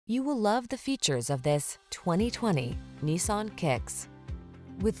You will love the features of this 2020 Nissan Kicks.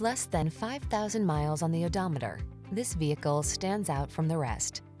 With less than 5,000 miles on the odometer, this vehicle stands out from the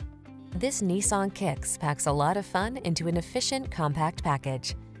rest. This Nissan Kicks packs a lot of fun into an efficient, compact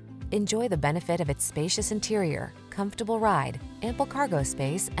package. Enjoy the benefit of its spacious interior, comfortable ride, ample cargo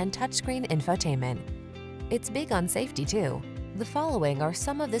space, and touchscreen infotainment. It's big on safety too. The following are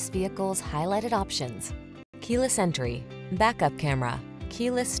some of this vehicle's highlighted options: keyless entry, backup camera,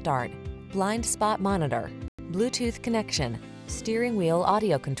 keyless start, blind spot monitor, Bluetooth connection, steering wheel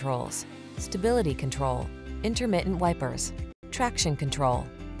audio controls, stability control, intermittent wipers, traction control,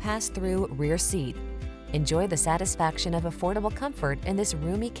 pass-through rear seat. Enjoy the satisfaction of affordable comfort in this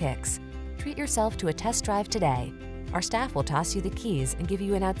roomy Kicks. Treat yourself to a test drive today. Our staff will toss you the keys and give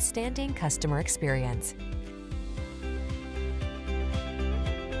you an outstanding customer experience.